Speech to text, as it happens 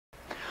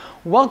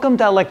Welcome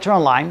to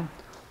Electron.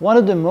 One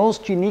of the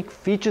most unique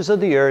features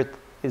of the Earth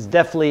is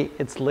definitely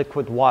its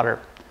liquid water.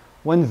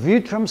 When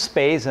viewed from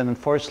space, and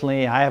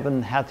unfortunately I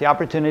haven't had the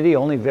opportunity,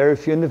 only very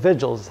few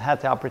individuals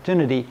had the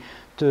opportunity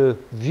to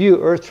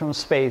view Earth from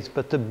space,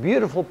 but the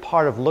beautiful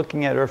part of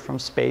looking at Earth from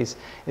space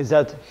is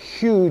that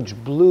huge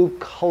blue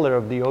color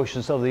of the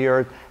oceans of the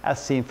Earth as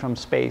seen from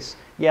space.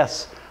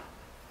 Yes,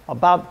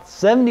 about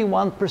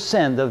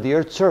 71% of the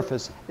Earth's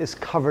surface is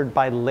covered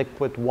by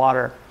liquid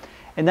water.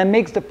 And that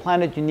makes the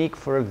planet unique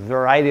for a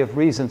variety of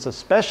reasons,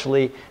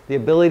 especially the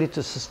ability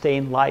to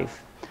sustain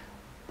life.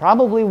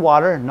 Probably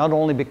water, not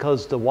only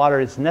because the water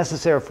is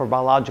necessary for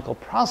biological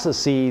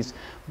processes,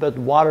 but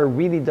water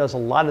really does a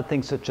lot of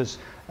things such as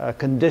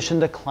condition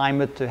the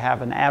climate to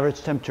have an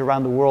average temperature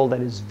around the world that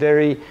is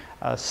very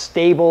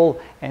stable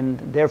and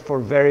therefore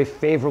very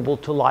favorable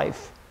to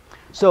life.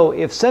 So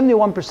if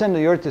 71% of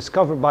the Earth is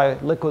covered by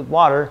liquid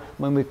water,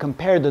 when we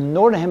compare the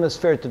northern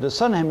hemisphere to the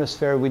southern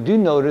hemisphere, we do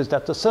notice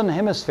that the southern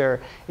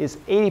hemisphere is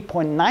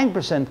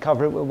 80.9%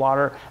 covered with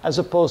water, as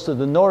opposed to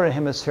the northern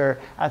hemisphere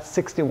at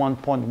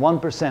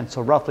 61.1%.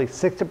 So roughly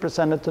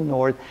 60% at the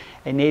north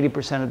and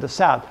 80% at the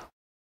south.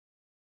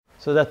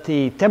 So that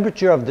the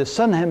temperature of the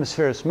southern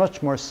hemisphere is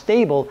much more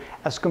stable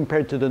as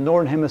compared to the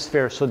northern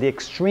hemisphere. So the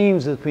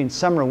extremes between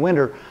summer and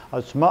winter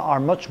are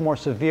much more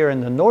severe in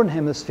the northern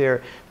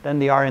hemisphere than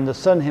they are in the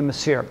southern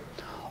hemisphere.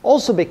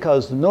 Also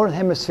because the northern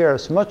hemisphere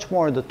is much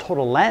more of the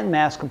total land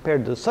mass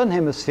compared to the southern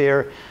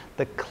hemisphere,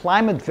 the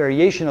climate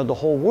variation of the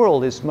whole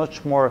world is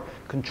much more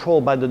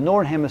controlled by the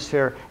northern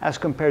hemisphere as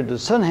compared to the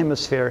southern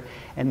hemisphere,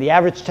 and the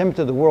average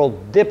temperature of the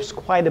world dips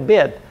quite a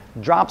bit,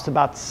 drops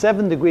about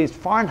 7 degrees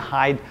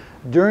Fahrenheit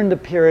during the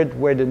period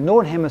where the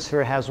northern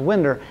hemisphere has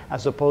winter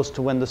as opposed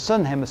to when the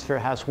southern hemisphere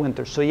has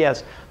winter. So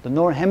yes, the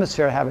northern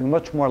hemisphere having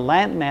much more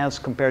land mass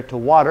compared to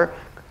water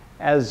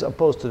as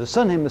opposed to the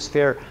southern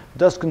hemisphere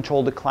does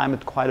control the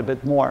climate quite a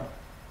bit more.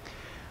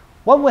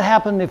 What would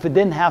happen if we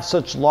didn't have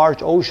such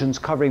large oceans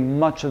covering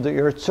much of the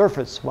Earth's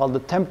surface? Well,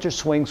 the temperature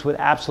swings would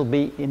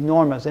absolutely be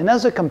enormous. And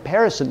as a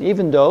comparison,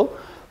 even though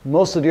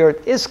most of the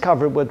Earth is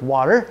covered with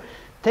water,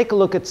 take a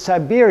look at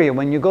Siberia.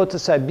 When you go to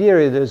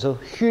Siberia, there's a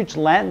huge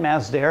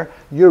landmass there.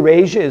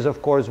 Eurasia is,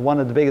 of course, one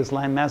of the biggest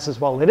landmasses.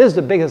 Well, it is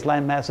the biggest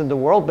landmass in the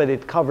world, but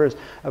it covers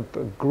a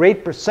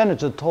great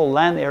percentage of the total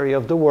land area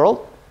of the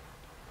world.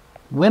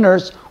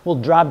 Winters will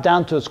drop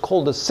down to as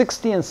cold as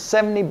 60 and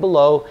 70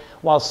 below,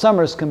 while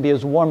summers can be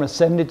as warm as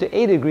 70 to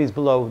 80 degrees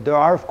below. There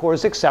are, of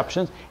course,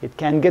 exceptions. It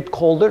can get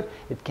colder,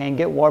 it can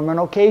get warmer on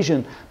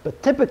occasion,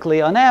 but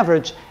typically, on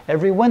average,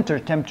 every winter,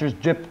 temperatures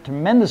dip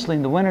tremendously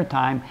in the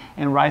wintertime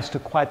and rise to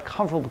quite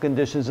comfortable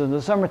conditions in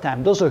the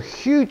summertime. Those are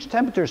huge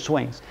temperature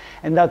swings,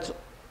 and that's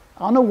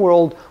on a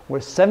world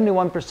where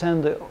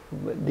 71%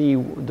 of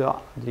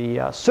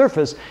the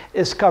surface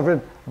is covered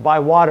by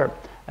water.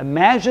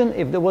 Imagine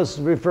if it was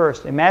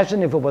reversed.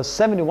 Imagine if it was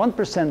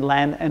 71%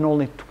 land and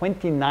only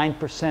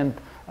 29%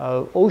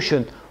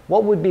 ocean.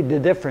 What would be the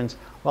difference?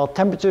 Well,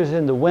 temperatures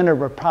in the winter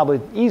would probably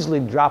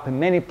easily drop in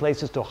many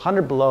places to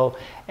 100 below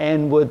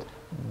and would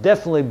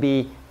definitely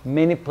be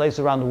many places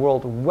around the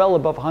world well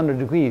above 100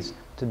 degrees.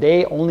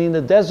 Today, only in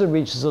the desert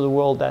regions of the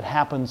world that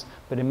happens.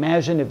 But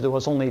imagine if there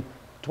was only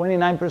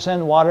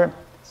 29% water,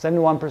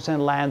 71%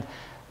 land,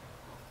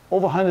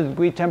 over 100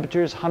 degree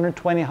temperatures,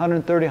 120,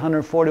 130,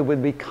 140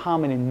 would be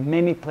common in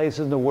many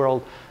places in the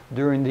world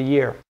during the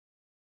year.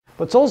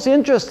 What's also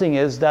interesting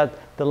is that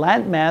the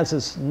land mass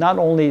is not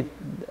only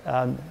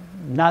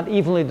not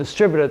evenly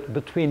distributed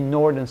between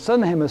northern and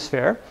southern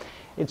hemisphere,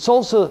 it's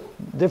also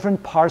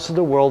different parts of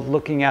the world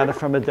looking at it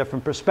from a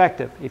different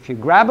perspective. If you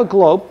grab a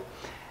globe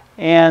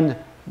and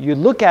you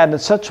look at it in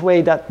such a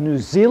way that New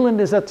Zealand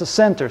is at the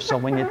center, so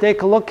when you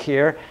take a look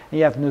here,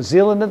 you have New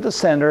Zealand at the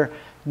center.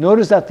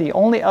 Notice that the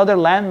only other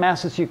land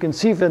masses you can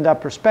see from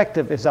that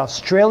perspective is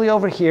Australia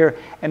over here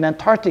and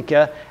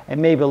Antarctica,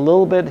 and maybe a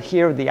little bit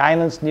here, the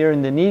islands near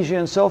Indonesia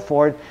and so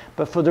forth.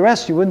 But for the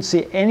rest, you wouldn't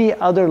see any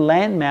other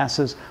land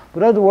masses.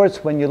 But in other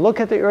words, when you look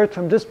at the Earth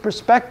from this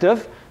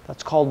perspective,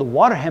 that's called the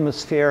water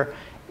hemisphere,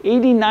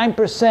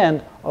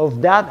 89%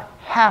 of that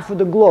half of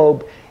the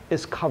globe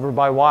is covered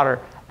by water.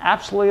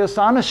 Absolutely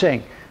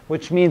astonishing.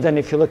 Which means that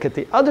if you look at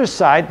the other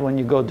side, when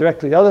you go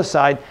directly to the other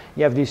side,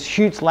 you have these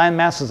huge land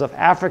masses of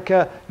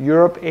Africa,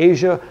 Europe,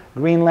 Asia,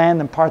 Greenland,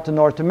 and parts of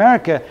North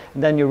America.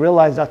 And then you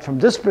realize that from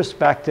this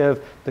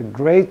perspective, the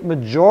great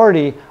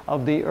majority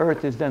of the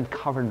Earth is then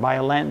covered by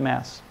a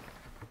landmass.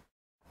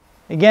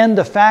 Again,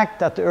 the fact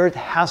that the Earth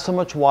has so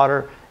much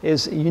water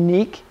is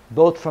unique,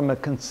 both from a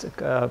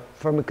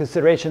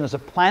consideration as a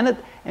planet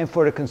and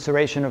for the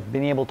consideration of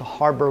being able to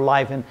harbor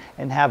life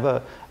and have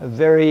a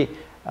very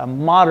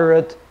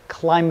moderate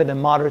climate and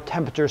moderate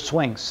temperature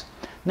swings.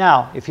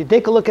 Now, if you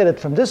take a look at it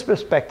from this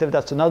perspective,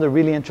 that's another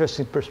really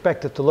interesting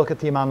perspective to look at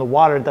the amount of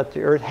water that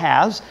the Earth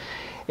has.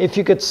 If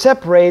you could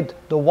separate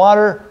the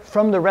water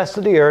from the rest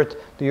of the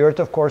Earth,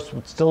 of course,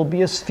 would still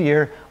be a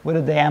sphere with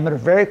a diameter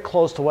very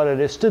close to what it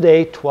is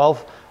today,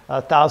 12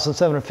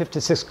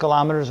 1,756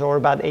 kilometers, or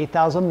about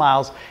 8,000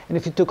 miles. And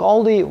if you took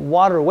all the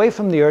water away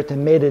from the Earth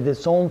and made it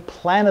its own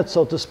planet,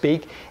 so to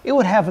speak, it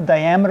would have a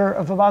diameter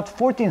of about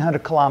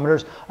 1,400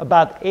 kilometers,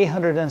 about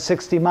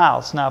 860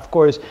 miles. Now, of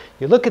course,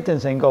 you look at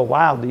this and go,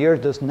 wow, the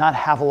Earth does not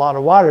have a lot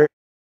of water.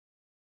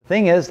 The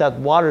thing is that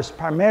water is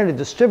primarily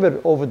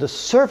distributed over the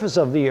surface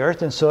of the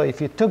Earth, and so if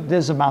you took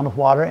this amount of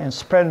water and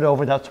spread it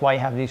over, that's why you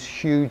have these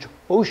huge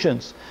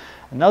oceans.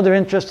 Another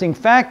interesting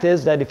fact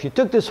is that if you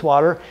took this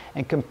water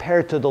and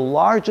compared it to the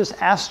largest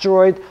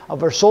asteroid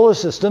of our solar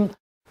system,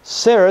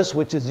 Ceres,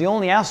 which is the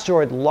only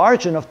asteroid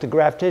large enough to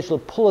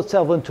gravitationally pull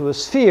itself into a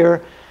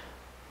sphere,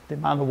 the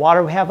amount of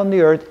water we have on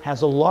the Earth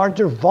has a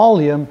larger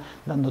volume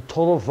than the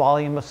total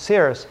volume of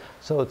Ceres.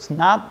 So it's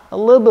not a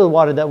little bit of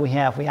water that we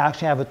actually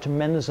have a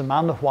tremendous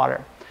amount of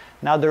water.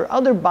 Now, there are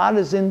other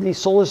bodies in the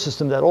solar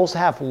system that also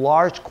have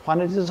large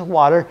quantities of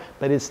water,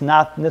 but it's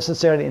not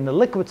necessarily in the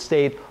liquid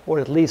state, or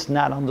at least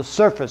not on the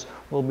surface.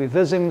 We'll be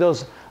visiting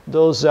those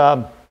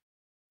other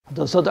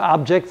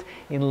objects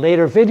in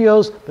later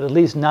videos, but at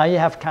least now you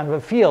have kind of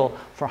a feel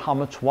for how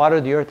much water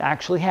the Earth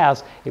actually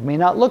has. It may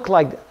not look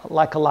like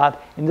a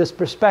lot in this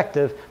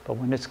perspective, but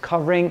when it's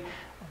covering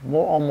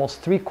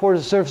almost 3/4 of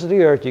the surface of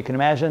the Earth, you can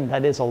imagine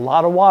that is a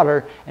lot of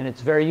water, and it's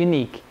very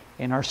unique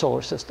in our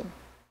solar system.